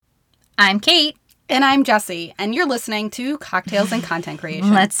I'm Kate. And I'm Jessie, and you're listening to Cocktails and Content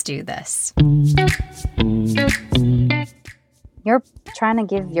Creation. Let's do this. You're trying to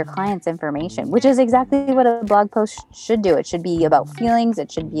give your clients information, which is exactly what a blog post should do. It should be about feelings.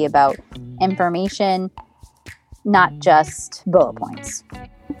 It should be about information, not just bullet points.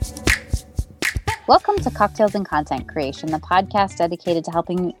 Welcome to Cocktails and Content Creation, the podcast dedicated to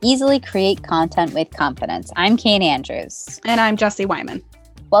helping you easily create content with confidence. I'm Kate Andrews. And I'm Jessie Wyman.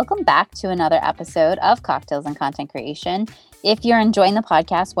 Welcome back to another episode of Cocktails and Content Creation. If you're enjoying the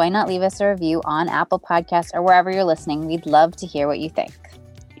podcast, why not leave us a review on Apple Podcasts or wherever you're listening? We'd love to hear what you think.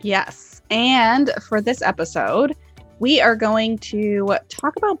 Yes. And for this episode, we are going to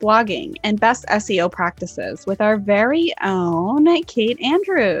talk about blogging and best SEO practices with our very own Kate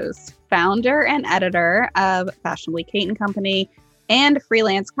Andrews, founder and editor of Fashionably Kate & Company and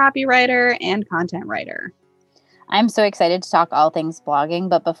freelance copywriter and content writer. I'm so excited to talk all things blogging,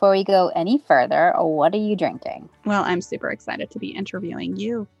 but before we go any further, what are you drinking? Well, I'm super excited to be interviewing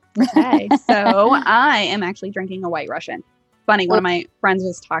you today. So I am actually drinking a White Russian. Funny, one of my friends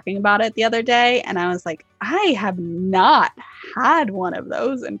was talking about it the other day, and I was like, I have not had one of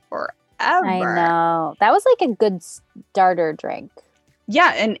those in forever. I know. That was like a good starter drink.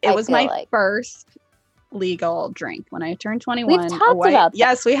 Yeah, and it was my first legal drink when I turned 21. We've talked about that.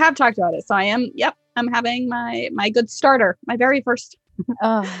 Yes, we have talked about it. So I'm having my good starter, my very first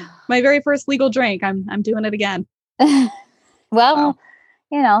legal drink. I'm doing it again. Well,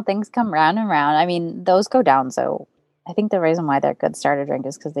 you know, things come round and round. I mean, those go down. So I think the reason why they're a good starter drink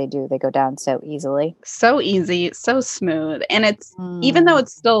is because they go down so easily. So easy, so smooth. And it's, even though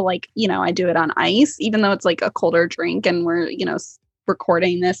it's still like, you know, I do it on ice, even though it's like a colder drink and we're, you know,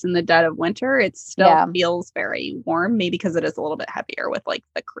 recording this in the dead of winter, it still feels very warm, maybe because it is a little bit heavier with like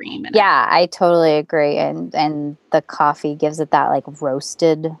the cream in it. I totally agree. And the coffee gives it that like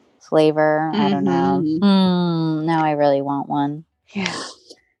roasted flavor. I don't know. Now I really want one. Yeah.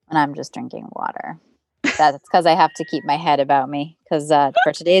 And I'm just drinking water. That's because I have to keep my head about me. Because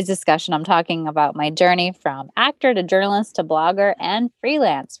for today's discussion, I'm talking about my journey from actor to journalist to blogger and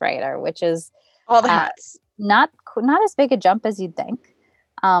freelance writer, which is all the hats. Not as big a jump as you'd think.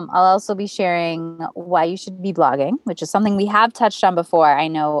 I'll also be sharing why you should be blogging, which is something we have touched on before. I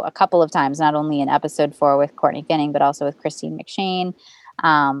know a couple of times, not only in episode 4 with Courtney Finning, but also with Christine McShane.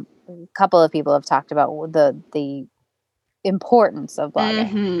 A couple of people have talked about the importance of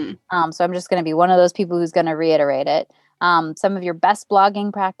blogging. So I'm just going to be one of those people who's going to reiterate it. Some of your best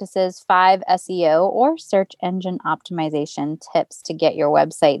blogging practices, 5 SEO or search engine optimization tips to get your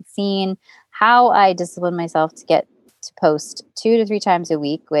website seen, how I discipline myself to get to post 2 to 3 times a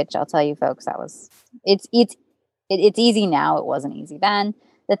week, which I'll tell you folks, it's easy now. It wasn't easy then.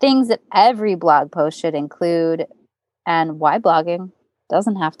 The things that every blog post should include, and why blogging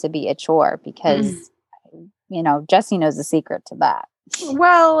doesn't have to be a chore because, you know, Jessie knows the secret to that.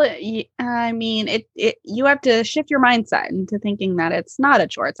 Well, I mean, you have to shift your mindset into thinking that it's not a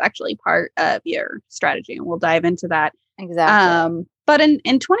chore. It's actually part of your strategy. And we'll dive into that. Exactly. But in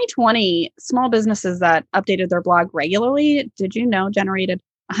 2020, small businesses that updated their blog regularly, did you know, generated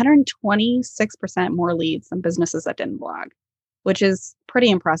 126% more leads than businesses that didn't blog, which is pretty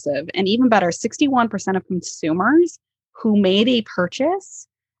impressive. And even better, 61% of consumers who made a purchase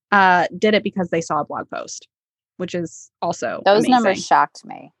did it because they saw a blog post, which is also those amazing. Numbers shocked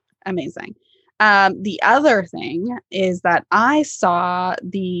me. Amazing. The other thing is that I saw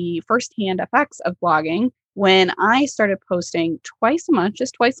the firsthand effects of blogging when I started posting twice a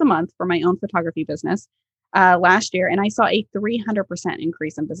month for my own photography business last year. And I saw a 300%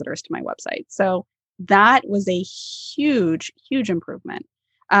 increase in visitors to my website. So that was a huge, huge improvement.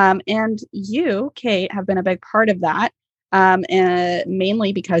 And you, Kate, have been a big part of that. And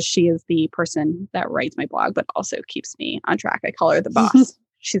mainly because she is the person that writes my blog, but also keeps me on track. I call her the boss.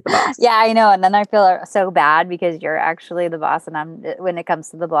 She's the boss. Yeah, I know. And then I feel so bad because you're actually the boss, and when it comes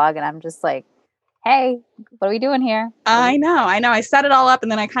to the blog, and I'm just like, hey, what are we doing here? I know. I set it all up,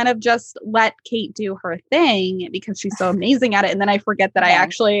 and then I kind of just let Kate do her thing because she's so amazing at it. And then I forget that I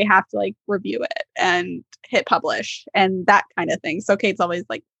actually have to like review it and hit publish and that kind of thing. So Kate's always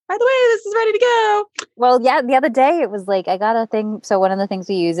like, by the way, this is ready to go. Well, yeah, the other day it was like, I got a thing. So one of the things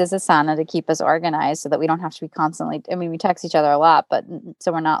we use is Asana to keep us organized so that we don't have to be constantly, I mean, we text each other a lot, but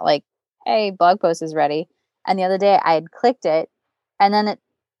so we're not like, hey, blog post is ready. And the other day I had clicked it, and then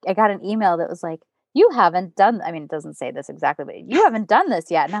I got an email that was like, you haven't done, I mean, it doesn't say this exactly, but you haven't done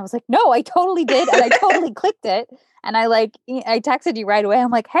this yet. And I was like, no, I totally did. And I totally clicked it. And I texted you right away.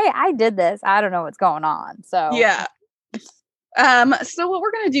 I'm like, hey, I did this. I don't know what's going on. So yeah. So what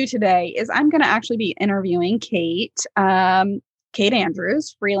we're going to do today is I'm going to actually be interviewing Kate. Kate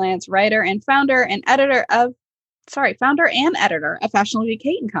Andrews, freelance writer and founder and editor of Fashionably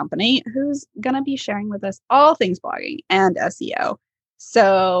Kate and Company, who's going to be sharing with us all things blogging and SEO.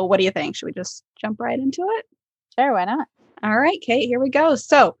 So, what do you think? Should we just jump right into it? Sure, why not? All right, Kate, here we go.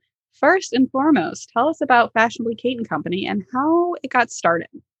 So, first and foremost, tell us about Fashionably Kate and Company and how it got started.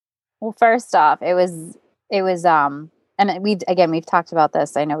 Well, first off, it was and we've talked about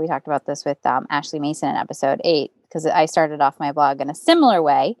this. I know we talked about this with Ashley Mason in episode 8, because I started off my blog in a similar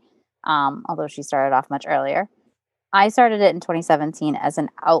way, although she started off much earlier. I started it in 2017 as an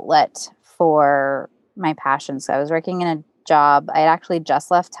outlet for my passions. So I was working in a job. I had actually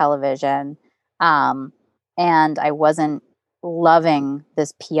just left television, and I wasn't loving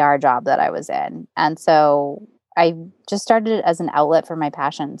this PR job that I was in. And so I just started it as an outlet for my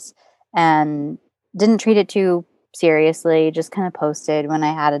passions and didn't treat it too seriously, just kind of posted when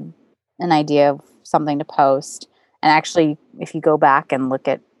I had an idea of something to post. And actually, if you go back and look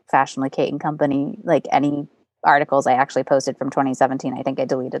at Fashionably Kate and Company, like any articles I actually posted from 2017, I think I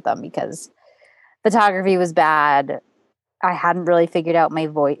deleted them because photography was bad. I hadn't really figured out my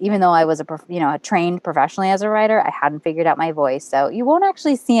voice, even though I was trained professionally as a writer. I hadn't figured out my voice. So you won't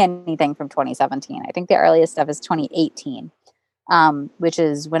actually see anything from 2017. I think the earliest stuff is 2018, which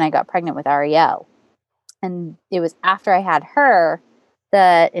is when I got pregnant with Ariel. And it was after I had her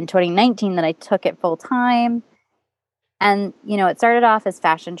that in 2019 that I took it full time. And, it started off as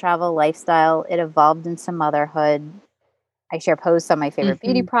fashion, travel, lifestyle. It evolved into motherhood. I share posts on my favorite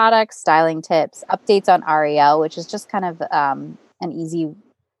beauty products, styling tips, updates on Ariel, which is just kind of an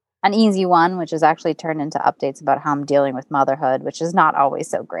easy one, which has actually turned into updates about how I'm dealing with motherhood, which is not always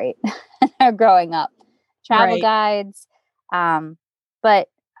so great growing up. Travel guides. But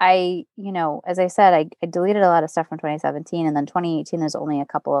I, as I said, I deleted a lot of stuff from 2017, and then 2018, there's only a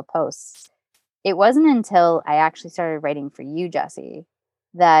couple of posts. It wasn't until I actually started writing for you, Jessie,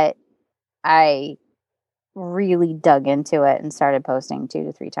 that I really dug into it and started posting 2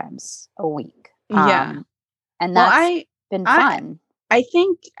 to 3 times a week. Yeah. And that's been fun. I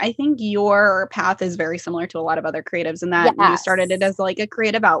think your path is very similar to a lot of other creatives in that you started it as like a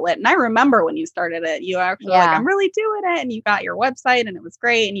creative outlet. And I remember when you started it, you actually like, I'm really doing it. And you got your website and it was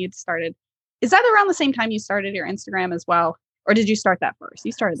great. And you'd started, is that around the same time you started your Instagram as well? Or did you start that first?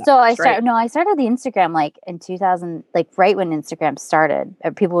 You started that first, right? I started the Instagram like in 2000, like right when Instagram started.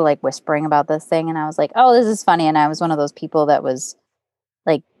 People were like whispering about this thing. And I was like, oh, this is funny. And I was one of those people that was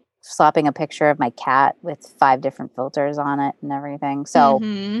like slapping a picture of my cat with 5 different filters on it and everything. So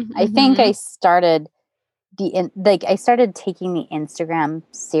I think I started I started taking the Instagram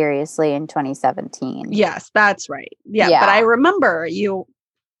seriously in 2017. Yes, that's right. Yeah. But I remember you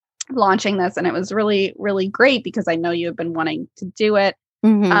launching this and it was really, really great because I know you have been wanting to do it.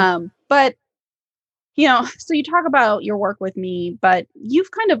 But so you talk about your work with me, but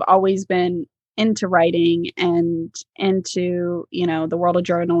you've kind of always been into writing and into, the world of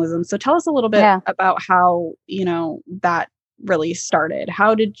journalism. So tell us a little bit about how, that really started.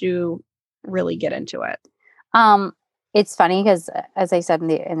 How did you really get into it? It's funny because as I said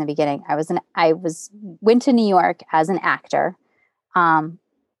in the beginning, I went to New York as an actor.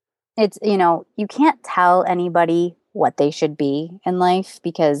 It's, you can't tell anybody what they should be in life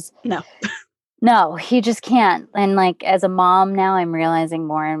because no, you just can't. And like, as a mom now, I'm realizing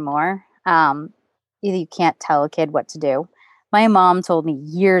more and more, you can't tell a kid what to do. My mom told me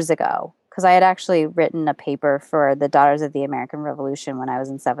years ago, because I had actually written a paper for the Daughters of the American Revolution when I was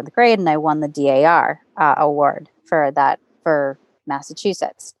in 7th grade, and I won the DAR award for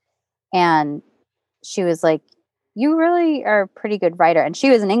Massachusetts. And she was like, you really are a pretty good writer. And she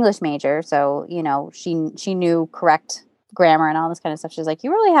was an English major. So, she knew correct grammar and all this kind of stuff. She was like,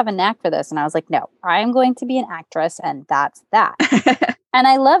 you really have a knack for this. And I was like, no, I'm going to be an actress. And that's that. And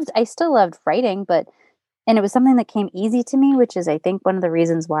I still loved writing, and it was something that came easy to me, which is, I think, one of the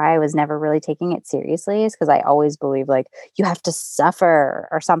reasons why I was never really taking it seriously is because I always believe like you have to suffer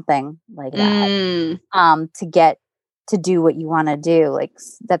or something like that to get to do what you want to do. Like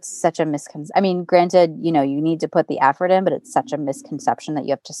that's such a misconception. I mean, granted, you need to put the effort in, but it's such a misconception that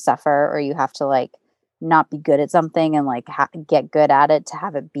you have to suffer or you have to like not be good at something and like get good at it to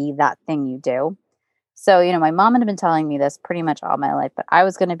have it be that thing you do. So, my mom had been telling me this pretty much all my life, but I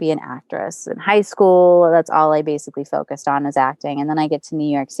was going to be an actress in high school. That's all I basically focused on is acting. And then I get to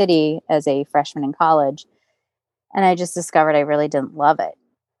New York City as a freshman in college. And I just discovered I really didn't love it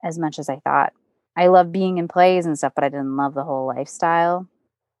as much as I thought. I loved being in plays and stuff, but I didn't love the whole lifestyle.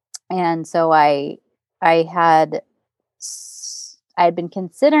 And so I had been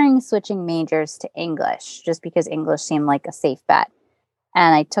considering switching majors to English just because English seemed like a safe bet.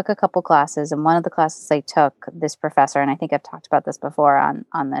 And I took a couple classes, and one of the classes I took, this professor, and I think I've talked about this before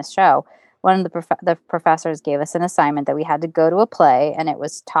on this show, one of the professors gave us an assignment that we had to go to a play, and it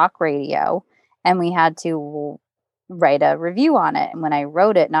was talk radio, and we had to write a review on it. And when I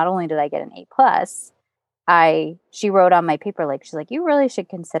wrote it, not only did I get an A+, she wrote on my paper, like, she's like, you really should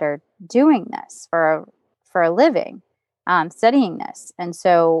consider doing this for a living, studying this. And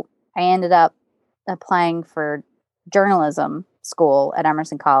so I ended up applying for journalism school at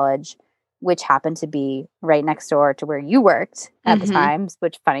Emerson College, which happened to be right next door to where you worked at the times,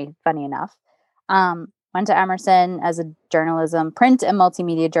 which funny enough. Went to Emerson as a print and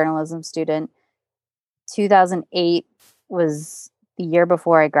multimedia journalism student. 2008 was the year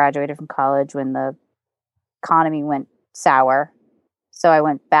before I graduated from college, when the economy went sour. So I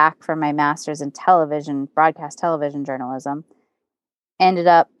went back for my master's in broadcast television journalism. Ended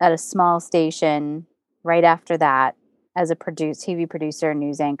up at a small station right after that as a TV producer,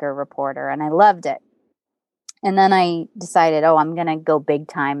 news anchor, reporter, and I loved it. And then I decided, I'm going to go big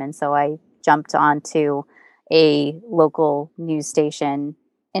time. And so I jumped onto a local news station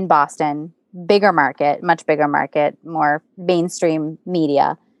in Boston, much bigger market, more mainstream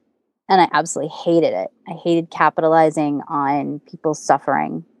media. And I absolutely hated it. I hated capitalizing on people's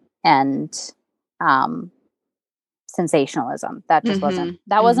suffering and sensationalism. That just wasn't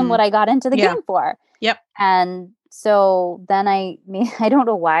what I got into the game for. Yep. And so then I don't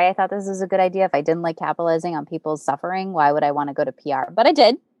know why I thought this was a good idea. If I didn't like capitalizing on people's suffering, why would I want to go to PR? But I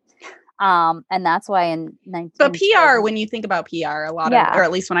did. And that's why But PR, when you think about PR, a lot of, or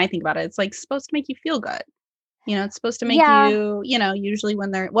at least when I think about it, it's like supposed to make you feel good. It's supposed to make you, usually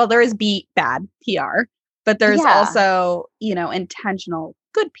when there is bad PR, but there's also, intentional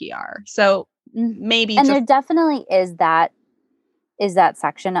good PR. So maybe. And there definitely is that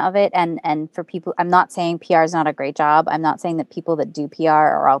section of it. And for people, I'm not saying PR is not a great job. I'm not saying that people that do PR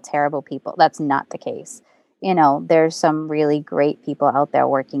are all terrible people. That's not the case. There's some really great people out there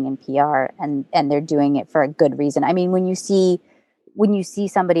working in PR, and they're doing it for a good reason. I mean, when you see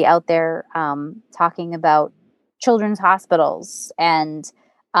somebody out there talking about children's hospitals and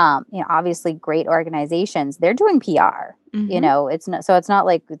obviously great organizations, they're doing PR. It's not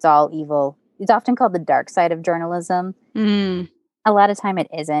like it's all evil. It's often called the dark side of journalism. A lot of time it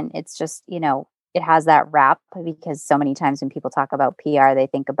isn't. It's just, it has that rap because so many times when people talk about PR, they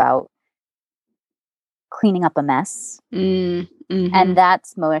think about cleaning up a mess. And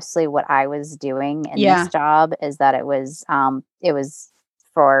that's mostly what I was doing in this job, is that it was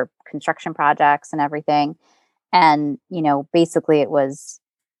for construction projects and everything. And, basically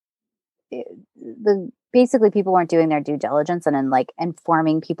basically people weren't doing their due diligence and then like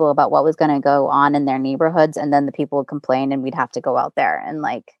informing people about what was going to go on in their neighborhoods. And then the people would complain and we'd have to go out there and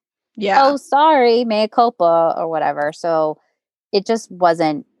like, oh, sorry, mea culpa or whatever. So it just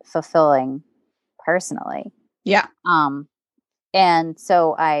wasn't fulfilling personally. Yeah. And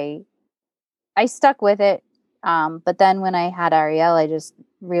so I stuck with it. But then when I had Ariel, I just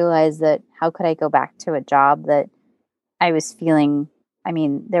realized that how could I go back to a job that I was feeling,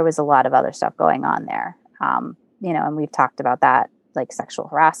 there was a lot of other stuff going on there. And we've talked about that, like sexual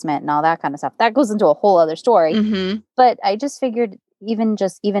harassment and all that kind of stuff. That goes into a whole other story. But I just figured even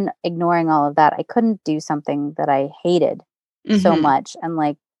ignoring all of that, I couldn't do something that I hated so much and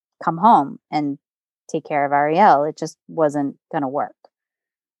like come home and take care of Ariel. It just wasn't going to work.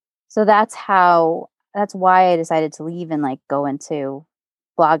 So that's why I decided to leave and like go into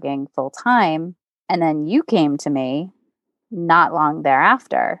blogging full time. And then you came to me not long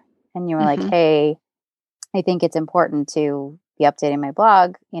thereafter and you were like, hey, I think it's important to be updating my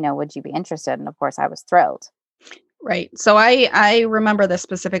blog. Would you be interested? And of course I was thrilled. Right. So I remember this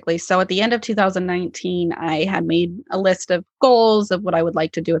specifically. So at the end of 2019, I had made a list of goals of what I would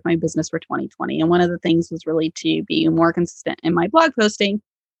like to do with my business for 2020. And one of the things was really to be more consistent in my blog posting,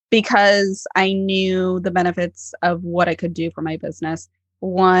 because I knew the benefits of what I could do for my business.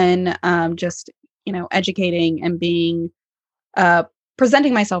 One, just, educating and being,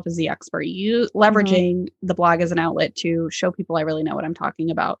 presenting myself as the expert, leveraging the blog as an outlet to show people I really know what I'm talking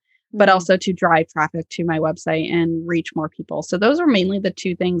about, but also to drive traffic to my website and reach more people. So those are mainly the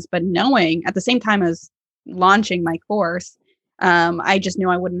two things. But knowing at the same time as launching my course, I just knew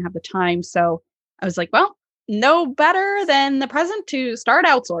I wouldn't have the time. So I was like, well, no better than the present to start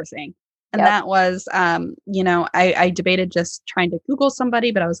outsourcing. And that was, I debated just trying to Google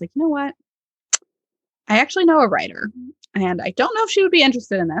somebody, but I was like, you know what? I actually know a writer, and I don't know if she would be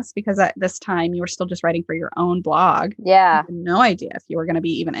interested in this, because at this time you were still just writing for your own blog. Yeah. I had no idea if you were going to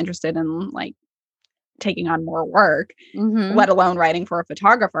be even interested in like taking on more work, Mm-hmm. let alone writing for a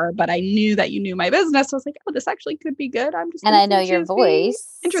photographer. But I knew that you knew my business. So I was like, oh, this actually could be good. I'm just And going I to know see if your she's be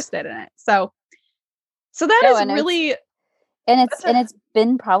voice. interested in it. So that No, is and really, it's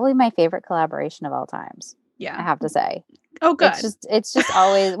been probably my favorite collaboration of all times. yeah. I have to say. Oh, good. It's just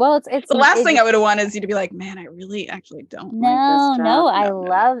always, well, The last thing I would have wanted is you to be like, man, I really actually don't like this no, job. no, I No.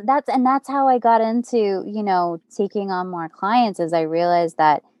 love that's and that's how I got into, taking on more clients as I realized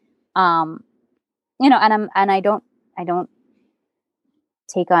that, um, and I don't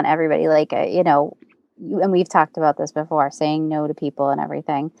take on everybody like, and we've talked about this before, saying no to people and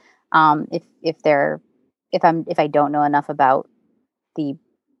everything. If I don't know enough about the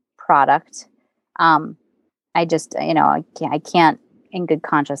product, um, I just, I can't in good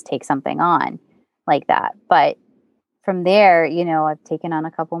conscience take something on like that. But from there, I've taken on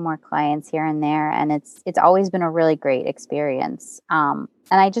a couple more clients here and there, and it's always been a really great experience. And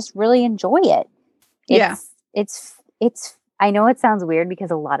I just really enjoy it. Yeah. It's I know it sounds weird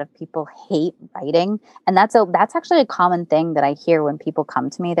because a lot of people hate writing, and that's actually a common thing that I hear when people come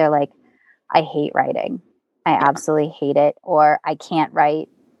to me. They're like, I hate writing. I absolutely hate it, or I can't write.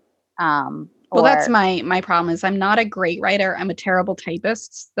 Well, that's Or my problem is I'm not a great writer. I'm a terrible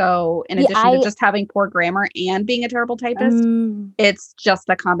typist. So in yeah, addition to just having poor grammar and being a terrible typist, it's just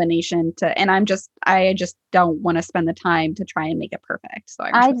a combination and I just don't want to spend the time to try and make it perfect. So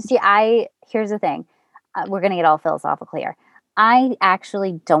here's the thing. We're going to get all philosophical here. I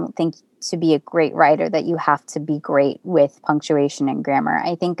actually don't think to be a great writer that you have to be great with punctuation and grammar.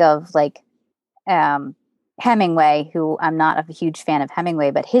 I think of like, Hemingway, who I'm not a huge fan of Hemingway,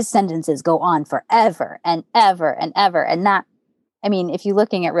 but his sentences go on forever and ever and ever. And that, I mean, if you're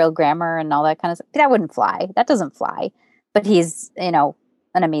looking at real grammar and all that kind of stuff, that wouldn't fly. That doesn't fly. But he's, an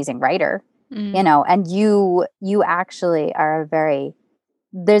amazing writer, and you actually are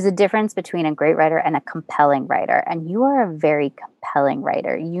there's a difference between a great writer and a compelling writer. And you are a very compelling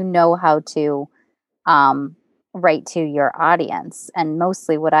writer. You know how to, write to your audience, and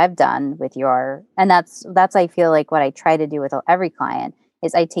mostly what I've done with and that's I feel like what I try to do with every client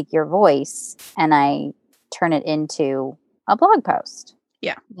is I take your voice and I turn it into a blog post.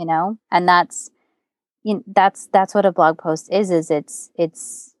 Yeah. And that's what a blog post is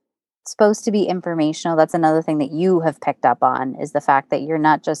it's supposed to be informational. That's another thing that you have picked up on, is the fact that you're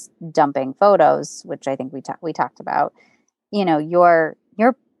not just dumping photos, which I think we talked about. You're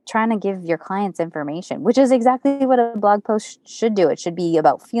trying to give your clients information, which is exactly what a blog post should do. It should be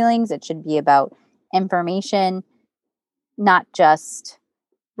about feelings. It should be about information, not just,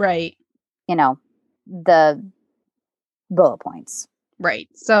 right. The bullet points. Right.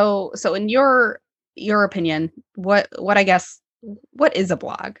 So in your opinion, what I guess, what is a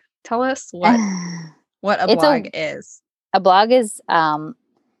blog? Tell us what a blog is. A blog is,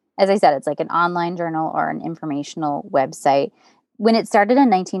 as I said, it's like an online journal or an informational website. When it started in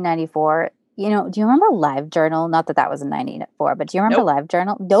 1994, do you remember LiveJournal? Not that was in 1994, but do you remember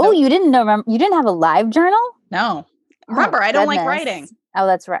LiveJournal? No, nope. You didn't remember. You didn't have a LiveJournal? No. Remember, I don't like writing. Oh,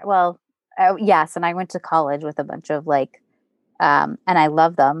 that's right. Well, yes, and I went to college with a bunch of and I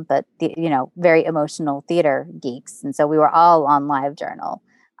love them, but very emotional theater geeks, and so we were all on LiveJournal.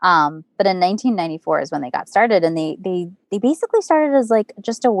 But in 1994 is when they got started, and they basically started as like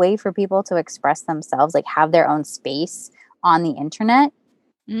just a way for people to express themselves, like have their own space on the internet.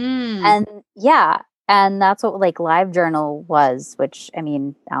 And and that's what like LiveJournal was, which I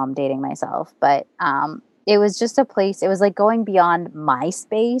mean, now I'm dating myself, but it was just a place. It was like going beyond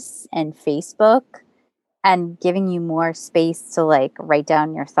MySpace and Facebook and giving you more space to like write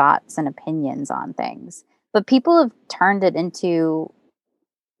down your thoughts and opinions on things. But people have turned it into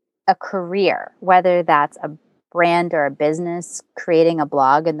a career, whether that's a brand or a business creating a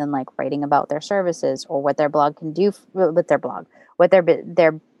blog and then like writing about their services or what their blog can do with their blog, what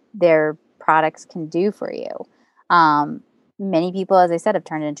their products can do for you. Many people, as I said, have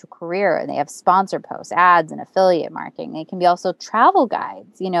turned it into a career, and they have sponsor posts, ads, and affiliate marketing. They can be also travel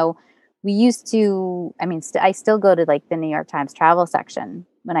guides. We used to, I mean, I still go to like the New York Times travel section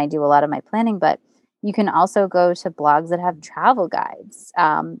when I do a lot of my planning, but you can also go to blogs that have travel guides.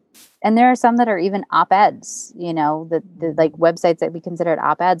 And there are some that are even op-eds, the like websites that we considered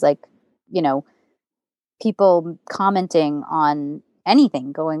op-eds, like, people commenting on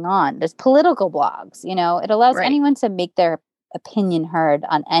anything going on. There's political blogs, it allows anyone to make their opinion heard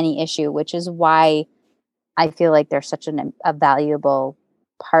on any issue, which is why I feel like they're such a valuable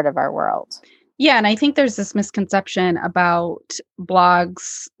part of our world. Yeah, and I think there's this misconception about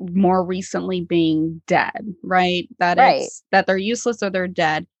blogs more recently being dead, right? It's that they're useless or they're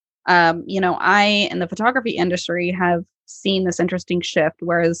dead. I in the photography industry have seen this interesting shift,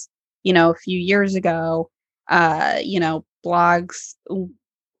 whereas a few years ago, blogs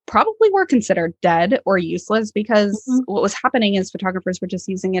probably were considered dead or useless because Mhm. what was happening is photographers were just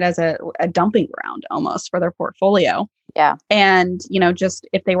using it as a dumping ground almost for their portfolio. Yeah. And, just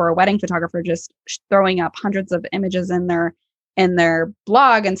if they were a wedding photographer, just throwing up hundreds of images in their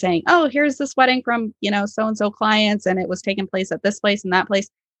blog and saying, "Oh, here's this wedding from, so and so clients and it was taking place at this place and that place."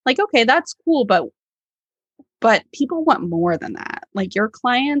 Like, okay, that's cool, but people want more than that. Like your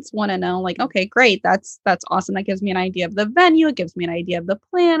clients want to know like, okay, great. That's awesome. That gives me an idea of the venue. It gives me an idea of the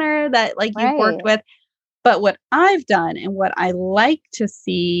planner that like you've worked Right. with. But what I've done and what I like to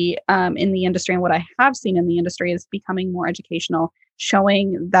see in the industry and what I have seen in the industry is becoming more educational,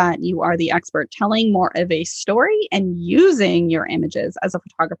 showing that you are the expert, telling more of a story and using your images as a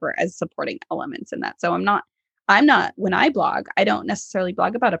photographer as supporting elements in that. So I'm not, when I blog, I don't necessarily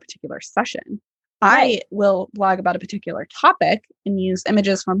blog about a particular session. Right. I will blog about a particular topic and use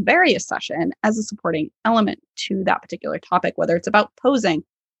images from various session as a supporting element to that particular topic, whether it's about posing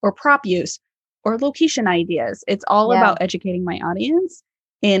or prop use or location ideas. It's all Yeah. about educating my audience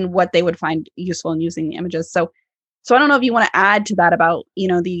in what they would find useful in using the images. So I don't know if you want to add to that about,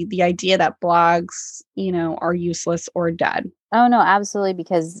 the idea that blogs, are useless or dead. Oh no, absolutely.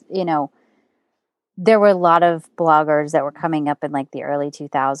 Because, there were a lot of bloggers that were coming up in like the early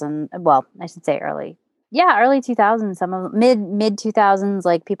 2000s. Well, I should say early. Yeah, early 2000s, some of mid 2000s,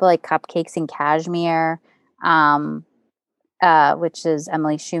 like people like Cupcakes and Cashmere, um, which is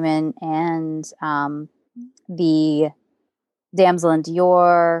Emily Schumann, and the Damsel in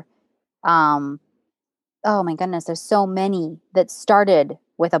Dior. Um, oh my goodness, there's so many that started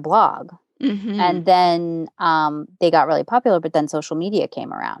with a blog. Mhm. And then they got really popular, but then social media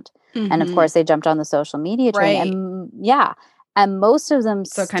came around. And of Mhm. course, they jumped on the social media train. Right. And yeah, and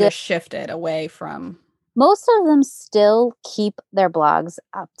So it kind of shifted away from most of them still keep their blogs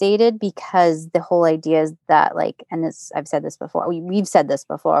updated because the whole idea is that, like, and this, I've said this before, we've said this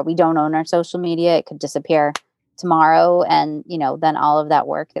before, we don't own our social media. It could disappear tomorrow. And, then all of that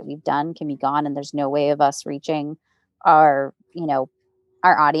work that we've done can be gone. And there's no way of us reaching our,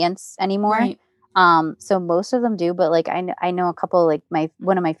 our audience anymore. right. So most of them do, but like I know a couple, like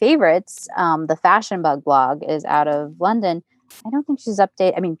one of my favorites, the Fashion Bug blog is out of London. I don't think she's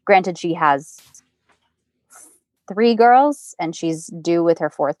updated. I mean, granted, she has 3 girls and she's due with her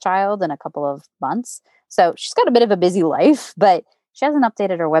 4th child in a couple of months. So she's got a bit of a busy life, but she hasn't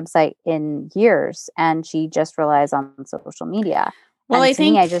updated her website in years and she just relies on social media. Well, And I to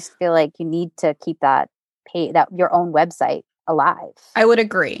me, I think just feel like you need to keep that your own website alive. I would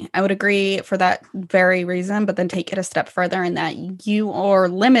agree. I would agree for that very reason, but then take it a step further in that you are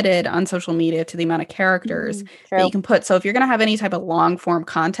limited on social media to the amount of characters that you True. can put. So if you're going to have any type of long form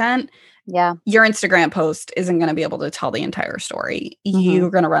content, Yeah. your Instagram post isn't going to be able to tell the entire story. Hmm. You're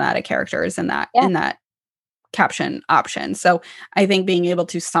going to run out of characters in that Yeah. in that caption option. So I think being able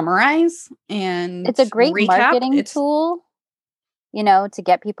to summarize and It's a great recap, marketing tool, to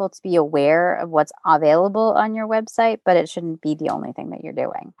get people to be aware of what's available on your website, but it shouldn't be the only thing that you're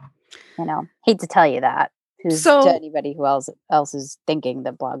doing. Hate to tell you that, who's to so anybody who else is thinking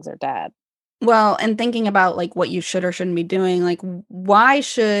that blogs are dead. well, and thinking about like what you should or shouldn't be doing, like why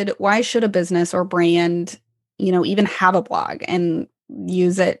should a business or brand, even have a blog and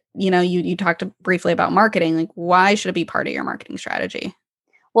use it? You talked briefly about marketing. Like why should it be part of your marketing strategy?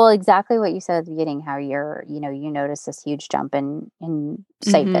 Well, exactly what you said at the beginning, how you notice this huge jump in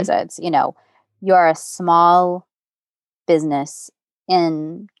site Mhm. visits. You're a small business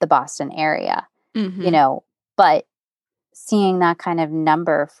in the Boston area, Mhm. but seeing that kind of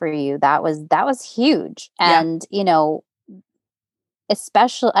number for you, that was huge. Yeah. And,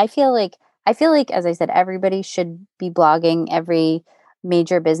 especially I feel like as I said, everybody should be blogging, every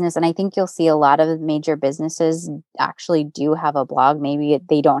major business, and I think you'll see a lot of major businesses actually do have a blog. Maybe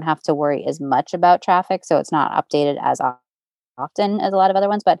they don't have to worry as much about traffic, so it's not updated as often as a lot of other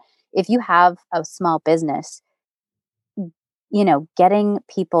ones. But if you have a small business, getting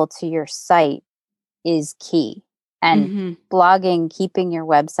people to your site is key. And Mhm. blogging, keeping your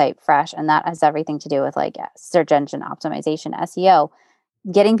website fresh, and that has everything to do with like search engine optimization, SEO.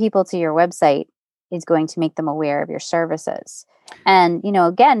 Getting people to your website is going to make them aware of your services. And,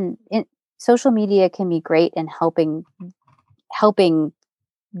 again, social media can be great in helping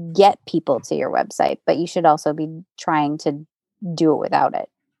get people to your website, but you should also be trying to do it without it,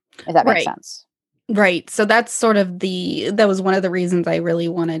 if that makes Right. sense. Right. So that's sort of that was one of the reasons I really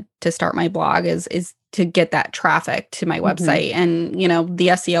wanted to start my blog is to get that traffic to my Hmm. website. And, the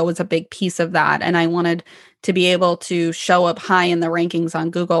SEO was a big piece of that. And I wanted to be able to show up high in the rankings on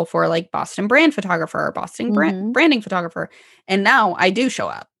Google for like Boston brand photographer or Boston Hmm. branding photographer. And now I do show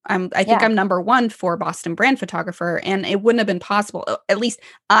up. I think Yeah. I'm number one for Boston brand photographer. And it wouldn't have been possible. At least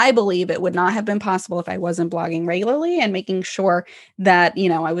I believe it would not have been possible if I wasn't blogging regularly and making sure that,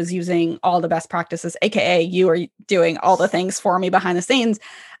 I was using all the best practices, AKA you are doing all the things for me behind the scenes.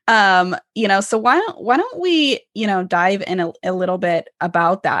 So why don't we, dive in a little bit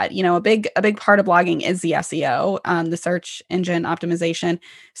about that? A big part of blogging is the SEO, the search engine optimization.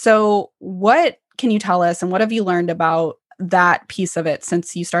 So what can you tell us and what have you learned about that piece of it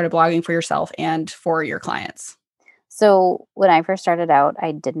since you started blogging for yourself and for your clients? So when I first started out,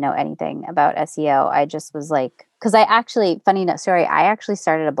 I didn't know anything about SEO. I just was like, because I actually, funny enough, sorry, I actually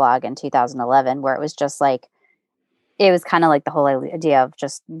started a blog in 2011 where it was just like, it was kind of like the whole idea of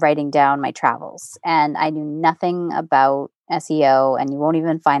just writing down my travels. And I knew nothing about SEO, and you won't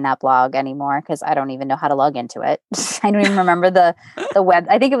even find that blog anymore because I don't even know how to log into it. I don't even remember the web.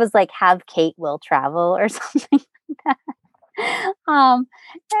 I think it was like Have Kate Will Travel or something like that. um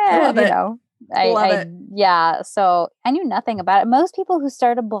I love you it. know Love I it. yeah, so I knew nothing about it. Most people who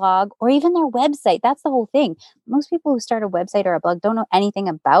start a blog or even their website, that's the whole thing. Most people who start a website or a blog don't know anything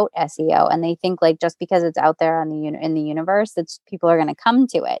about SEO, and they think like just because it's out there on in the universe, it's people are going to come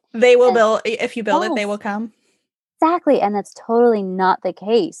to it. They will And build, if you build it, they yes, will come. exactly, and that's totally not the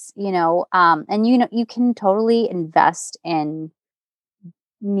case, and you can totally invest in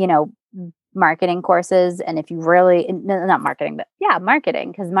you know, marketing courses. And if you really, no, not marketing, but yeah,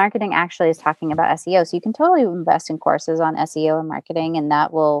 marketing, because marketing actually is talking about SEO. So you can totally invest in courses on SEO and marketing, and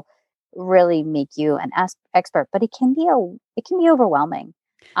that will really make you an expert. But it can be overwhelming.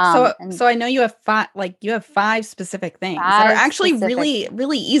 And So I know you have five specific things that are five actually specific, really,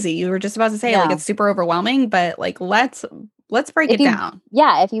 really easy. You were just about to say like yeah. it's super overwhelming, but like let's break If it you, down.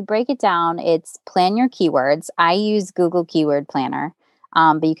 yeah, if you break it down, it's plan your keywords. I use Google Keyword Planner,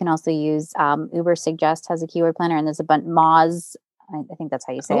 but you can also use Uber Suggest has a keyword planner, and there's a bunch. Moz, I think that's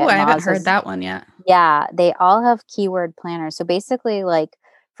how you say Oh, it. I haven't Moz heard has, that one yet. yeah, they all have keyword planners. So basically, like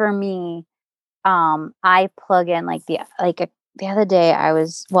for me, I plug in the other day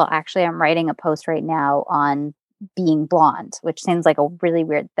actually I'm writing a post right now on being blonde, which seems like a really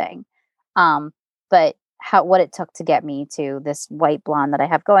weird thing. But what it took to get me to this white blonde that I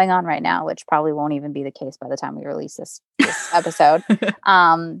have going on right now, which probably won't even be the case by the time we release this episode,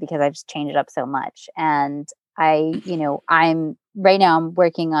 because I've just changed it up so much. And I'm right now I'm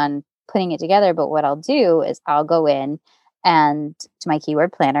working on putting it together. But what I'll do is I'll go in and to my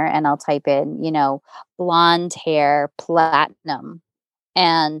keyword planner and I'll type in, blonde hair platinum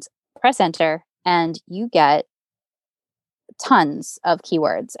and press enter, and you get tons of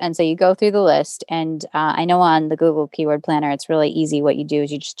keywords. And so you go through the list, and I know on the Google Keyword Planner, it's really easy. What you do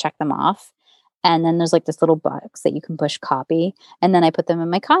is you just check them off. And then there's like this little box that you can push copy. And then I put them in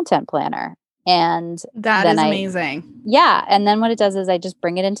my content planner. And That then is amazing. yeah. And then what it does is I just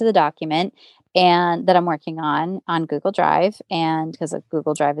bring it into the document and that I'm working on Google Drive. And because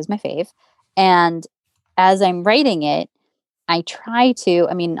Google Drive is my fave. And as I'm writing it, I try to,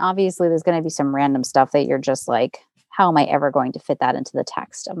 I mean, obviously there's going to be some random stuff that you're just like, how am I ever going to fit that into the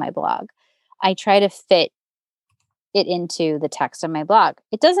text of my blog? I try to fit it into the text of my blog.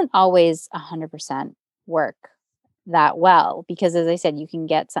 It doesn't always 100% work that well because, as I said, you can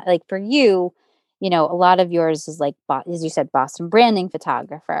get like for you, a lot of yours is like, as you said, Boston branding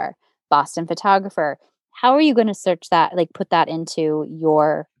photographer, Boston photographer. How are you going to search that, like put that into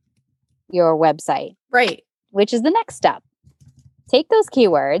your website? Right. Which is the next step. Take those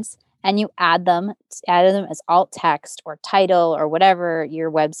keywords and you add them as alt text or title or whatever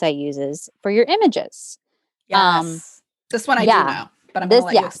your website uses for your images. Yes. This one I do Yeah. know, but I'm going to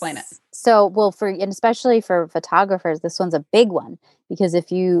let you explain it. So, well, and especially for photographers, this one's a big one because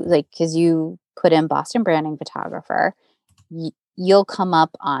if you because you put in Boston branding photographer, you'll come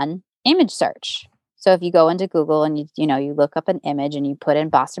up on image search. So if you go into Google and you look up an image and you put in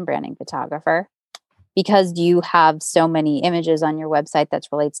Boston branding photographer, because you have so many images on your website that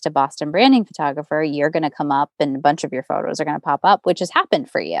relates to Boston branding photographer, you're going to come up and a bunch of your photos are going to pop up, which has happened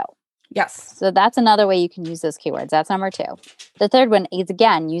for you. Yes. So that's another way you can use those keywords. That's number 2. The third one is,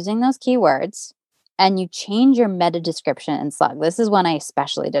 again, using those keywords and you change your meta description in Slug. This is one I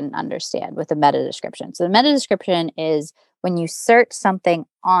especially didn't understand with the meta description. So the meta description is when you search something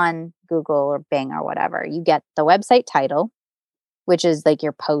on Google or Bing or whatever, you get the website title, which is like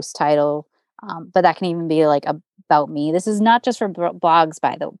your post title. But that can even be like about me. This is not just for blog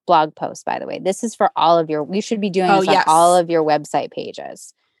posts, by the way. This is for all of you should be doing this on all of your website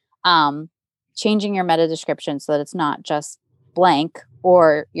pages. Changing your meta description so that it's not just blank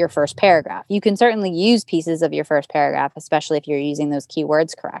or your first paragraph. You can certainly use pieces of your first paragraph, especially if you're using those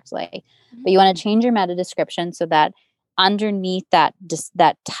keywords correctly. But you want to change your meta description so that underneath that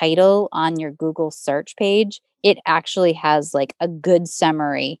title on your Google search page, it actually has like a good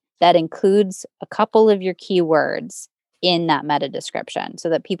summary that includes a couple of your keywords in that meta description, so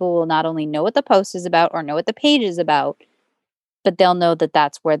that people will not only know what the post is about or know what the page is about, but they'll know that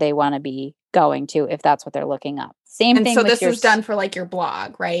that's where they want to be going to if that's what they're looking up. Same And thing so with this is done for like your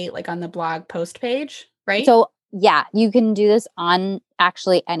blog, right? Like on the blog post page, right? So yeah, you can do this on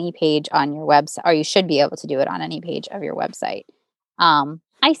actually any page on your website, or you should be able to do it on any page of your website.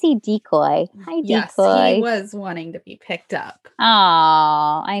 I see Decoy. Hi, yes, Decoy. he was wanting to be picked up. Oh,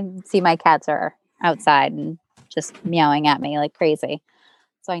 I see my cats are outside and just meowing at me like crazy.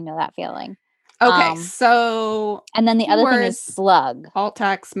 So I know that feeling. Okay, so and then the other thing is slug. Alt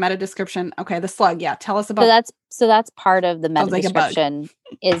text, meta description. Okay, the slug. Yeah, tell us about. So that's part of the meta description.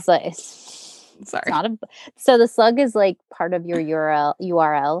 Is like sorry, it's not so the slug is like part of your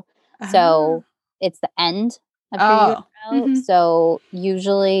URL. So it's the end of your URL. Mm-hmm. So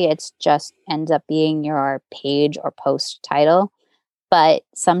usually it's just ends up being your page or post title. But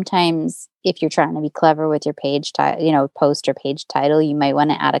sometimes if you're trying to be clever with your page title, post or page title, you might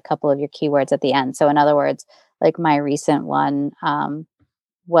want to add a couple of your keywords at the end. So in other words, like my recent one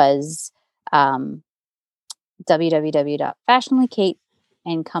was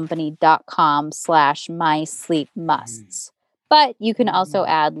www.fashionablykateandcompany.com/mysleepmusts. But you can also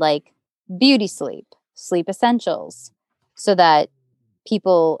add like beauty sleep essentials, so that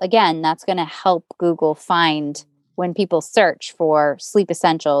people, again, that's going to help Google find when people search for sleep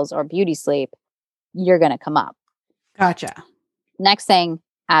essentials or beauty sleep, you're going to come up. Gotcha. Next thing,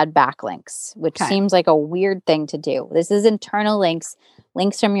 add backlinks, which seems like a weird thing to do. This is internal links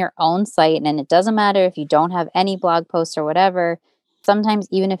from your own site. And it doesn't matter if you don't have any blog posts or whatever. Sometimes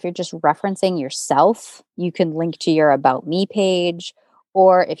even if you're just referencing yourself, you can link to your About Me page.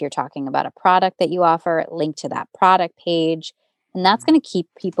 Or if you're talking about a product that you offer, link to that product page. And that's going to keep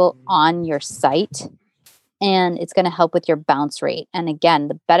people on your site. And it's going to help with your bounce rate. And again,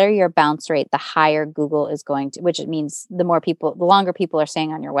 the better your bounce rate, the higher Google is going to, which it means the longer people are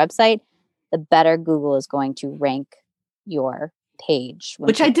staying on your website, the better Google is going to rank your page.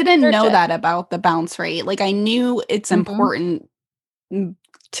 Which I didn't know that about the bounce rate. Like I knew it's important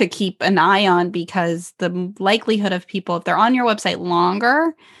to keep an eye on, because the likelihood of people, if they're on your website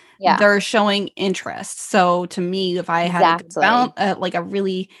longer, they're showing interest. So to me, if I had like a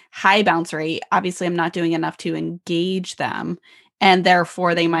really high bounce rate, obviously I'm not doing enough to engage them. And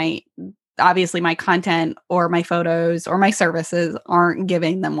therefore they might, obviously my content or my photos or my services aren't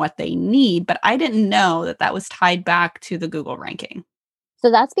giving them what they need. But I didn't know that that was tied back to the Google ranking.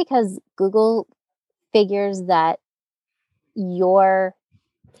 So that's because Google figures that your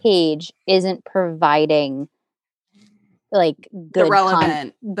page isn't providing like good the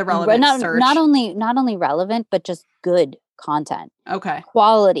relevant search. Not only relevant, but just good content. Okay.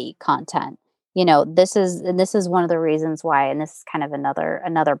 Quality content. This is one of the reasons why, and this is kind of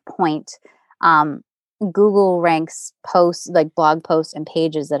another point. Google ranks posts, like blog posts and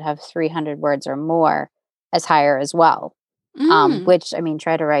pages that have 300 words or more, as higher as well. Which, I mean,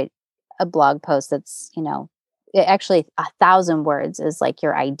 try to write a blog post that's, actually 1,000 words is like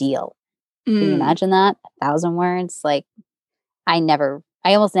your ideal. Can you imagine that? 1,000 words? Like I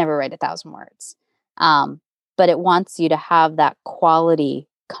almost never write 1,000 words. But it wants you to have that quality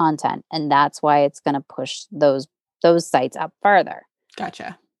content. And that's why it's going to push those sites up further.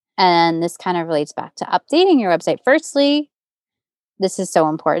 Gotcha. And this kind of relates back to updating your website. Firstly, this is so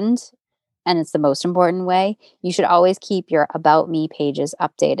important. And it's the most important way. You should always keep your About Me pages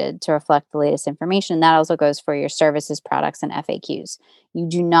updated to reflect the latest information. That also goes for your services, products, and FAQs. You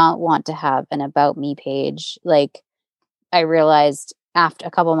do not want to have an About Me page. Like I realized after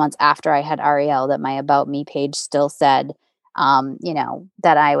a couple months after I had Ariel that my About Me page still said, that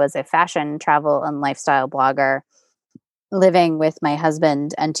I was a fashion, travel, and lifestyle blogger living with my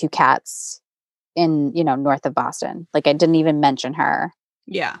husband and 2 cats in, north of Boston. Like I didn't even mention her.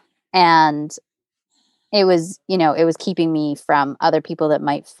 Yeah. And it was keeping me from other people that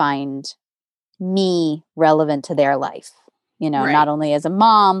might find me relevant to their life, not only as a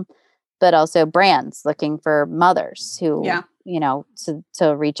mom, but also brands looking for mothers who,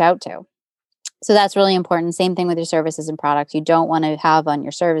 to reach out to. So that's really important. Same thing with your services and products. You don't want to have on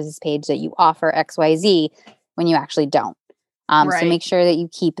your services page that you offer XYZ when you actually don't. So make sure that you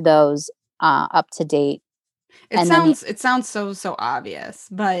keep those up to date. It sounds so obvious,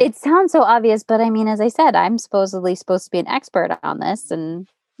 but it sounds so obvious. But I mean, as I said, I'm supposedly supposed to be an expert on this, and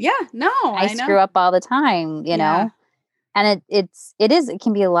I screw up all the time, know. And it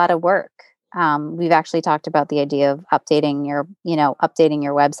can be a lot of work. we've actually talked about the idea of updating your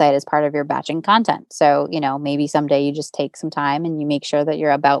website as part of your batching content. So, maybe someday you just take some time and you make sure that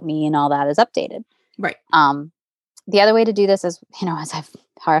your about me and all that is updated. Right. The other way to do this is, as I've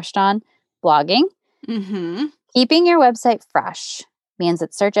harshed on, blogging. Mm-hmm. Keeping your website fresh means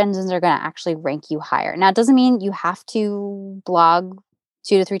that search engines are going to actually rank you higher. Now, it doesn't mean you have to blog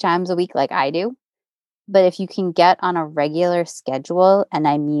 2 to 3 times a week like I do. But if you can get on a regular schedule, and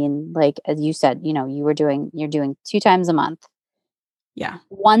I mean, like, as you said, you're doing 2 times a month. Yeah.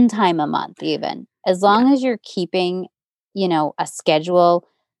 1 time a month even. As long as you're keeping, a schedule,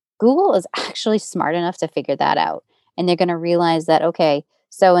 Google is actually smart enough to figure that out. And they're going to realize that, okay,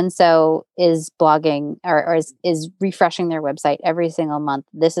 so and so is blogging or is refreshing their website every single month.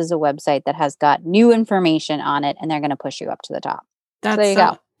 This is a website that has got new information on it, and they're going to push you up to the top. So there you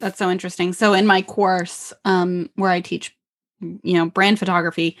go. That's so interesting. So in my course, where I teach, brand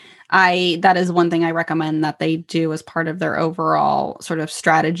photography, that is one thing I recommend that they do as part of their overall sort of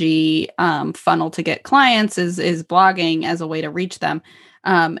strategy funnel to get clients is blogging as a way to reach them.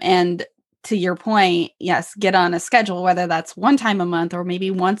 And to your point, yes, get on a schedule, whether that's 1 time a month or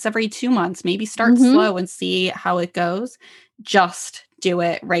maybe once every 2 months. Maybe start slow and see how it goes. Just do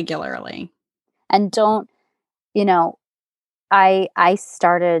it regularly. And don't, I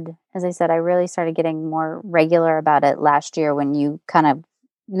started, as I said, I really started getting more regular about it last year when you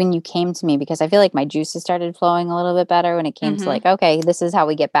came to me, because I feel like my juices started flowing a little bit better when it came to like, okay, this is how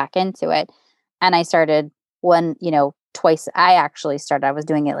we get back into it. And I started twice. I was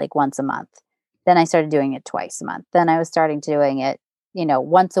doing it like once a month. Then I started doing it twice a month. Then I was starting to doing it,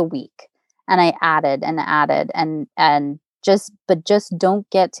 once a week. And I added and just don't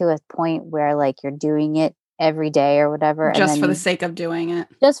get to a point where like you're doing it every day or whatever. Just for the sake of doing it.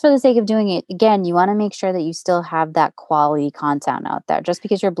 Just for the sake of doing it. Again, you want to make sure that you still have that quality content out there. Just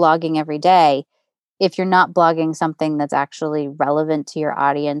because you're blogging every day, if you're not blogging something that's actually relevant to your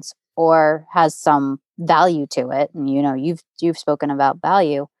audience or has some value to it, and you've spoken about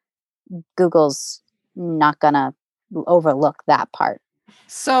value, Google's not gonna overlook that part.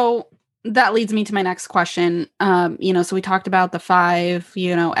 So that leads me to my next question. So we talked about the 5,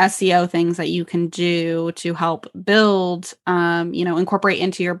 SEO things that you can do to help build, incorporate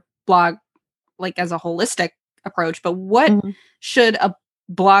into your blog, like as a holistic approach. But what should a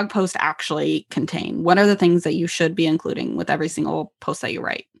blog post actually contain? What are the things that you should be including with every single post that you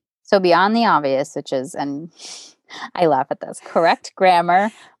write? So beyond the obvious, which is, and I laugh at this, correct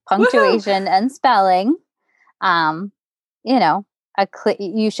grammar, punctuation, and spelling, you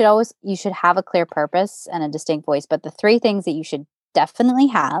should have a clear purpose and a distinct voice. But the 3 things that you should definitely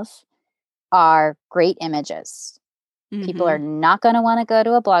have are great images. People are not going to want to go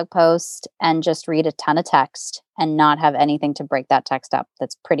to a blog post and just read a ton of text and not have anything to break that text up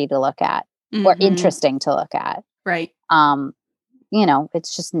that's pretty to look at or interesting to look at. Right.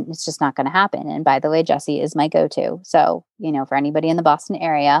 It's just not going to happen. And by the way, Jessie is my go-to. So, for anybody in the Boston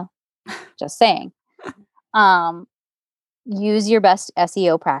area, just saying, use your best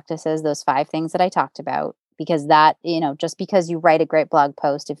SEO practices, those 5 things that I talked about, because that, just because you write a great blog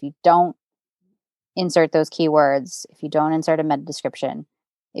post, if you don't insert those keywords, if you don't insert a meta description,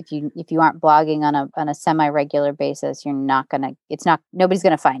 if you aren't blogging on a semi-regular basis, nobody's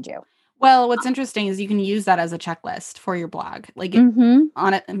going to find you. Well, what's interesting is you can use that as a checklist for your blog. Like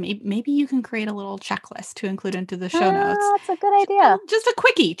on it, maybe you can create a little checklist to include into the show notes. That's a good idea. Just a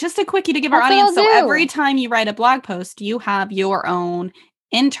quickie to give our audience. So every time you write a blog post, you have your own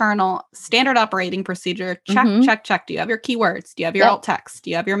internal standard operating procedure. Check. Do you have your keywords? Do you have your alt text?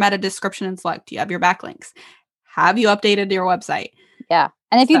 Do you have your meta description and slug? Do you have your backlinks? Have you updated your website? Yeah.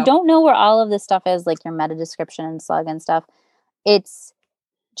 And if you don't know where all of this stuff is, like your meta description and slug and stuff, it's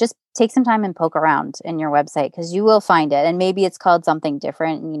just take some time and poke around in your website, because you will find it. And maybe it's called something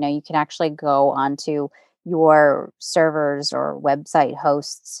different. And, you can actually go onto your servers or website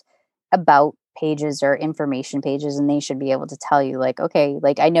hosts about pages or information pages, and they should be able to tell you, like, okay,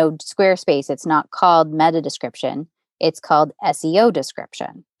 like I know Squarespace, it's not called meta description, it's called SEO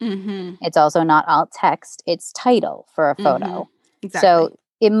description. It's also not alt text, it's title for a photo. Exactly. So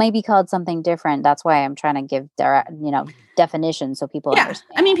it might be called something different. That's why I'm trying to give definition so people understand.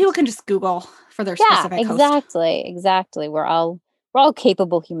 I mean, people can just Google for their specific host. Exactly. We're all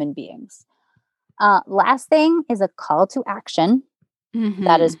capable human beings. Last thing is a call to action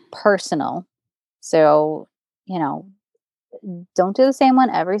that is personal. So, don't do the same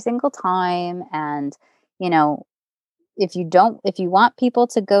one every single time. And, if you want people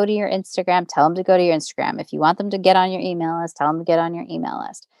to go to your Instagram, tell them to go to your Instagram. If you want them to get on your email list, tell them to get on your email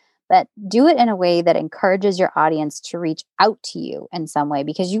list. but do it in a way that encourages your audience to reach out to you in some way,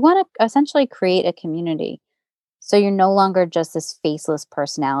 because you want to essentially create a community. So you're no longer just this faceless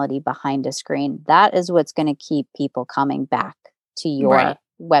personality behind a screen. That is what's going to keep people coming back to your Right.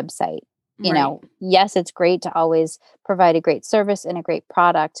 website. You Right. know, yes, it's great to always provide a great service and a great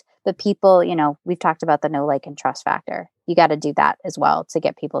product, but people, you know, we've talked about the know, like, and trust factor. You got to do that as well to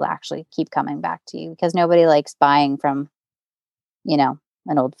get people to actually keep coming back to you, because nobody likes buying from, you know,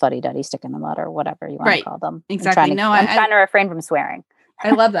 an old fuddy-duddy stick in the mud or whatever you want Right. to call them. Exactly. I'm trying to refrain from swearing.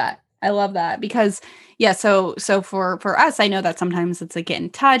 I love that. I love that because so for us, I know that sometimes it's like get in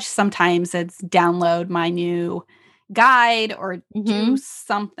touch, sometimes it's download my new guide or do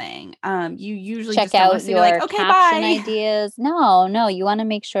something. You usually Check just don't want out to be like, your okay, caption bye. ideas. No, you want to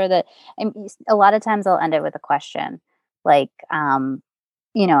make sure that, and a lot of times I'll end it with a question like,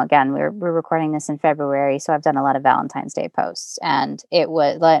 you know, again, we're recording this in February, so I've done a lot of Valentine's Day posts, and it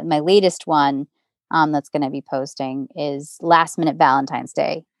was my latest one that's going to be posting is last minute Valentine's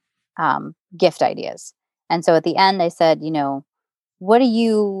Day gift ideas. And so at the end, I said, you know, what are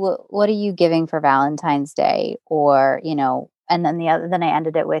you giving for Valentine's Day, or, you know, and then then I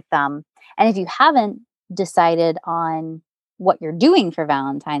ended it with and if you haven't decided on what you're doing for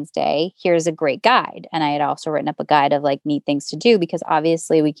Valentine's Day, here's a great guide. And I had also written up a guide of like neat things to do, because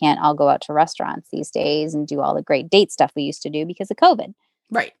obviously we can't all go out to restaurants these days and do all the great date stuff we used to do because of COVID.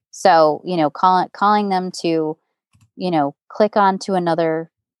 Right. So, you know, calling them to, you know, click on to another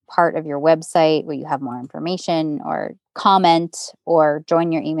part of your website where you have more information, or comment, or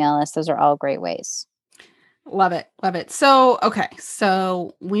join your email list. Those are all great ways. Love it. Love it. So, okay.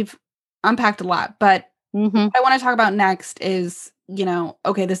 So we've unpacked a lot, but what I want to talk about next is, you know,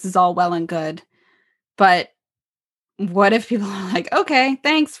 okay, this is all well and good, but what if people are like, okay,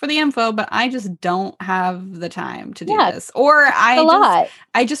 thanks for the info, but I just don't have the time to do this, or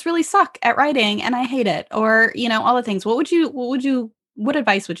I just really suck at writing and I hate it, or, you know, all the things. What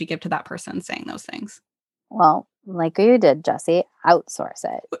advice would you give to that person saying those things? Well, like you did, Jesse, outsource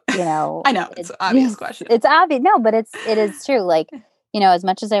it. You know, I know it's an obvious question. It's obvious. No, but it is true. Like, you know, as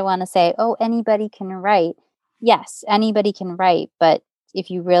much as I want to say, oh, anybody can write. Yes, anybody can write. But if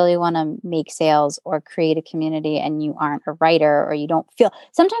you really want to make sales or create a community and you aren't a writer, or you don't feel,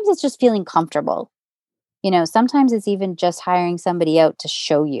 sometimes it's just feeling comfortable. You know, sometimes it's even just hiring somebody out to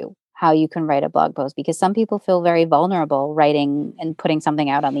show you how you can write a blog post, because some people feel very vulnerable writing and putting something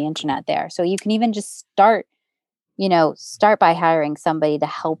out on the internet there. So you can even just start by hiring somebody to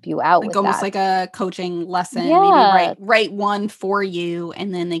help you out, like with almost that. like a coaching lesson. Yeah. Maybe write one for you,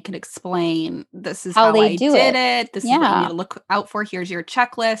 and then they could explain, this is How how they I do did it. it. This is what you need to look out for. Here's your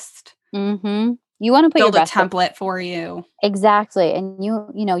checklist. You want to put Build your a best foot template for you. Exactly. And you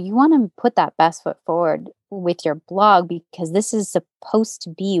want to put that best foot forward with your blog, because this is supposed to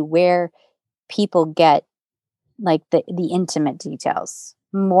be where people get like the intimate details,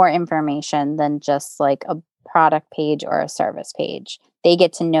 more information than just like a product page or a service page. They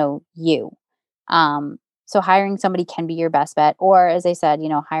get to know you. So hiring somebody can be your best bet, or as I said, you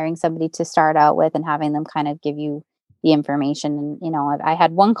know, hiring somebody to start out with and having them kind of give you the information. And, you know, I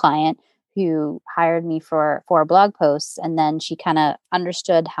had one client who hired me for blog posts, and then she kind of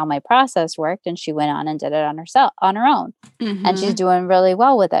understood how my process worked, and she went on and did it on her own. And she's doing really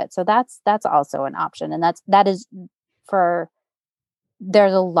well with it. So that's also an option. And that is for,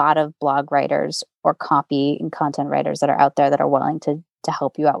 there's a lot of blog writers or copy and content writers that are out there that are willing to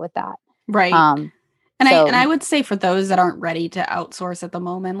help you out with that. Right. And I would say for those that aren't ready to outsource at the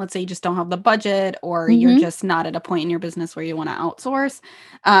moment, let's say you just don't have the budget, or you're just not at a point in your business where you want to outsource.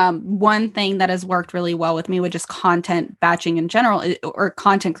 One thing that has worked really well with me with just content batching in general, or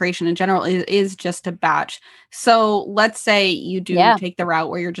content creation in general, is just to batch. So let's say you do take the route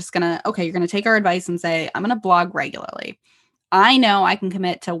where you're just you're going to take our advice and say, I'm going to blog regularly. I know I can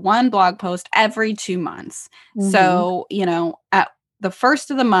commit to one blog post every 2 months. So, you know, at the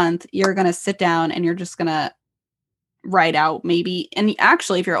first of the month, you're going to sit down and you're just going to write out maybe, and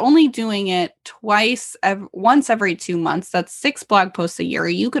actually, if you're only doing it once every 2 months, that's 6 blog posts a year.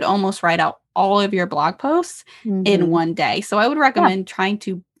 You could almost write out all of your blog posts in one day. So I would recommend trying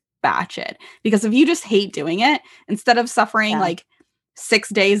to batch it, because if you just hate doing it, instead of suffering like 6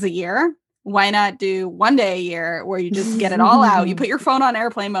 days a year, why not do 1 day a year where you just get it all out? You put your phone on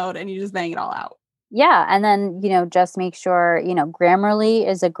airplane mode and you just bang it all out. Yeah. And then, you know, just make sure, you know, Grammarly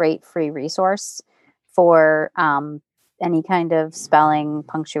is a great free resource for any kind of spelling,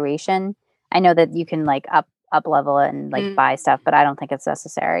 punctuation. I know that you can like up level it and like buy stuff, but I don't think it's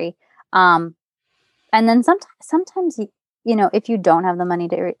necessary. And then sometimes, you know, if you don't have the money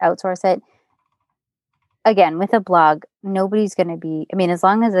to outsource it, again, with a blog, nobody's going to be, I mean, as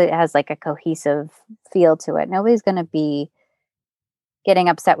long as it has like a cohesive feel to it, nobody's going to be getting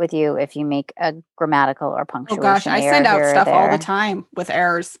upset with you if you make a grammatical or Oh punctuation gosh, I error send out here or stuff all the there. time with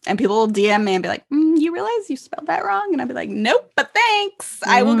errors, and people will DM me and be like, "You realize you spelled that wrong?" And I'll be like, "Nope, but thanks.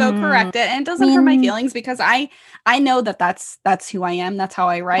 I will go correct it." And it doesn't hurt my feelings because I know that that's who I am. That's how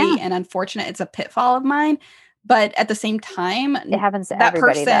I write. Yeah. And unfortunately, it's a pitfall of mine. But at the same time, It happens to that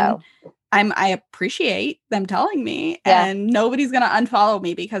everybody, person, though. I appreciate them telling me, Yeah. and nobody's gonna unfollow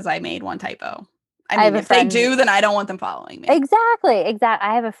me because I made one typo. I have mean, a if they friend- do, then I don't want them following me. Exactly.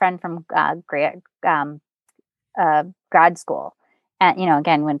 I have a friend from grad school, and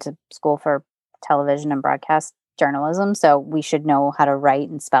again, went to school for television and broadcast journalism, so we should know how to write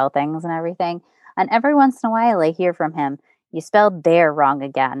and spell things and everything. And every once in a while, I hear from him, "You spelled there wrong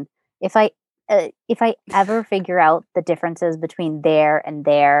again." If I ever figure out the differences between there and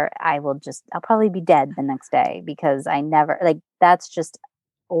there, I'll probably be dead the next day, because I never, like, that's just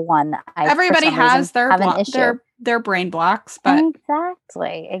one. Everybody has their brain blocks, but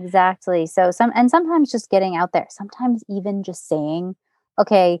exactly. So sometimes just getting out there, sometimes even just saying,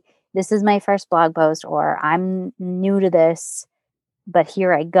 "Okay, this is my first blog post," or "I'm new to this, but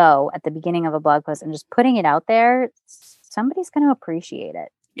here I go," at the beginning of a blog post, and just putting it out there, somebody's going to appreciate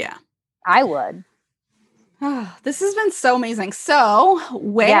it. Yeah. I would. Oh, this has been so amazing. So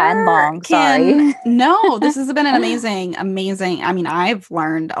and long, sorry. No, this has been an amazing. I mean, I've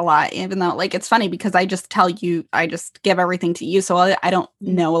learned a lot, even though, like, it's funny because I just give everything to you. So I don't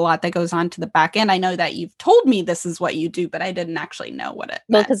know a lot that goes on to the back end. I know that you've told me this is what you do, but I didn't actually know what it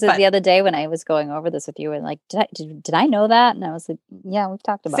meant. Well, because the other day when I was going over this with you, and like, did I know that? And I was like, yeah, we've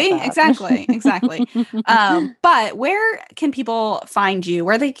talked about that. Exactly. But where can people find you?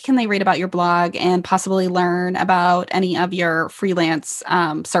 Can they read about your blog and possibly learn about any of your freelance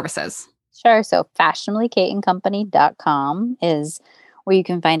services? Sure. So fashionablykateandcompany.com is where you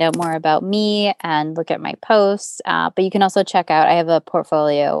can find out more about me and look at my posts. But you can also check out, I have a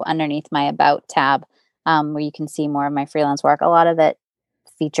portfolio underneath my About tab, where you can see more of my freelance work. A lot of it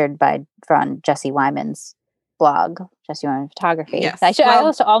featured from Jesse Wyman's blog, Jesse Wyman Photography. Yes. I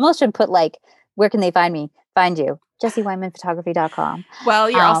almost should put, like, where can they find you? JesseWymanPhotography.com. Well,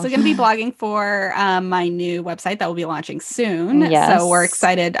 you're also going to be blogging for my new website that will be launching soon. Yes. So we're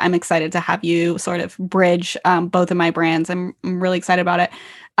excited. I'm excited to have you sort of bridge both of my brands. I'm really excited about it.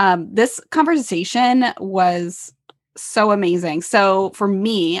 This conversation was so amazing. So for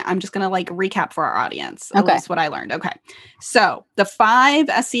me, I'm just going to recap for our audience, at least what I learned. Okay. So the 5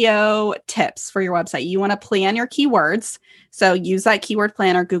 SEO tips for your website. You want to plan your keywords. So use that keyword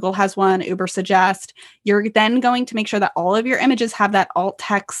planner. Google has one, Ubersuggest. You're then going to make sure that all of your images have that alt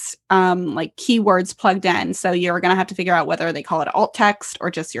text keywords plugged in. So you're going to have to figure out whether they call it alt text or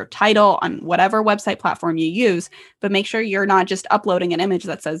just your title on whatever website platform you use. But make sure you're not just uploading an image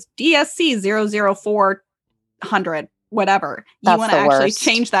that says DSC 00400, whatever. You want to actually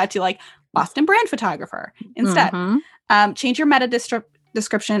change that to Boston Brand Photographer instead. Mm-hmm. Change your meta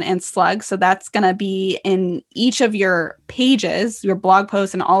description and slug. So that's going to be in each of your pages, your blog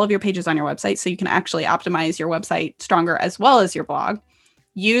posts, and all of your pages on your website. So you can actually optimize your website stronger as well as your blog.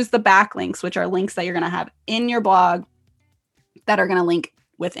 Use the backlinks, which are links that you're going to have in your blog that are going to link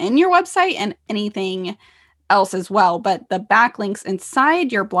within your website and anything else as well. But the backlinks inside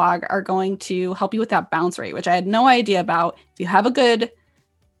your blog are going to help you with that bounce rate, which I had no idea about. If you have a good,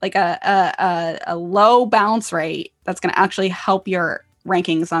 a low bounce rate, that's going to actually help your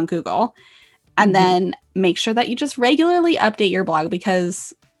rankings on Google. And then make sure that you just regularly update your blog,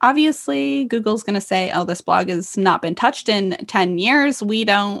 because obviously Google's going to say, oh, this blog has not been touched in 10 years. We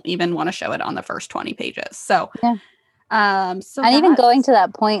don't even want to show it on the first 20 pages. So, and even going to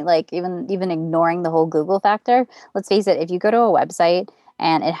that point, even ignoring the whole Google factor, let's face it, if you go to a website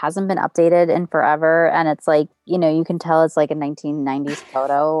and it hasn't been updated in forever, and it's you can tell it's like a 1990s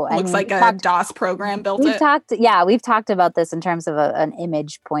photo. Looks like a DOS program built it. We've talked about this in terms of an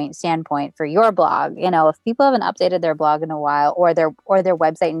image standpoint for your blog. If people haven't updated their blog in a while, or their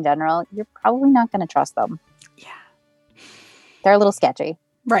website in general, you're probably not going to trust them. Yeah. They're a little sketchy.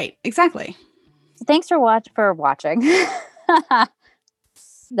 Right. Exactly. So thanks for watching.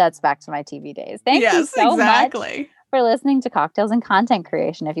 That's back to my TV days. Thank you so much for listening to Cocktails and Content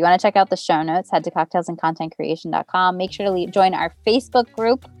Creation. If you want to check out the show notes, head to cocktailsandcontentcreation.com. Make sure to join our Facebook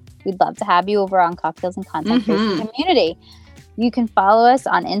group. We'd love to have you over on Cocktails and Content Creation community. You can follow us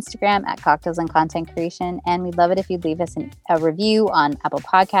on Instagram at Cocktails and Content Creation, and we'd love it if you'd leave us a review on Apple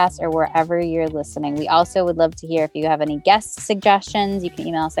Podcasts or wherever you're listening. We also would love to hear if you have any guest suggestions. You can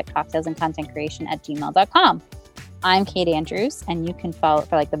email us at cocktailsandcontentcreation@gmail.com. I'm Kate Andrews, and you can follow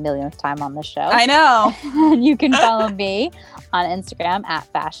for like the millionth time on the show. I know. And you can follow me on Instagram at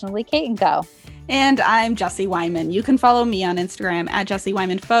Fashionably Kate & Co. And I'm Jessie Weinman. You can follow me on Instagram at Jessie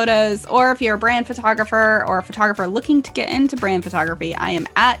Weinman Photos, or if you're a brand photographer or a photographer looking to get into brand photography, I am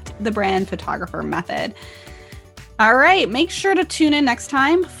at The Brand Photographer Method. All right, make sure to tune in next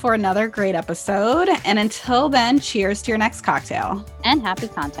time for another great episode. And until then, cheers to your next cocktail. And happy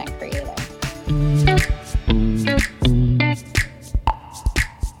content creating.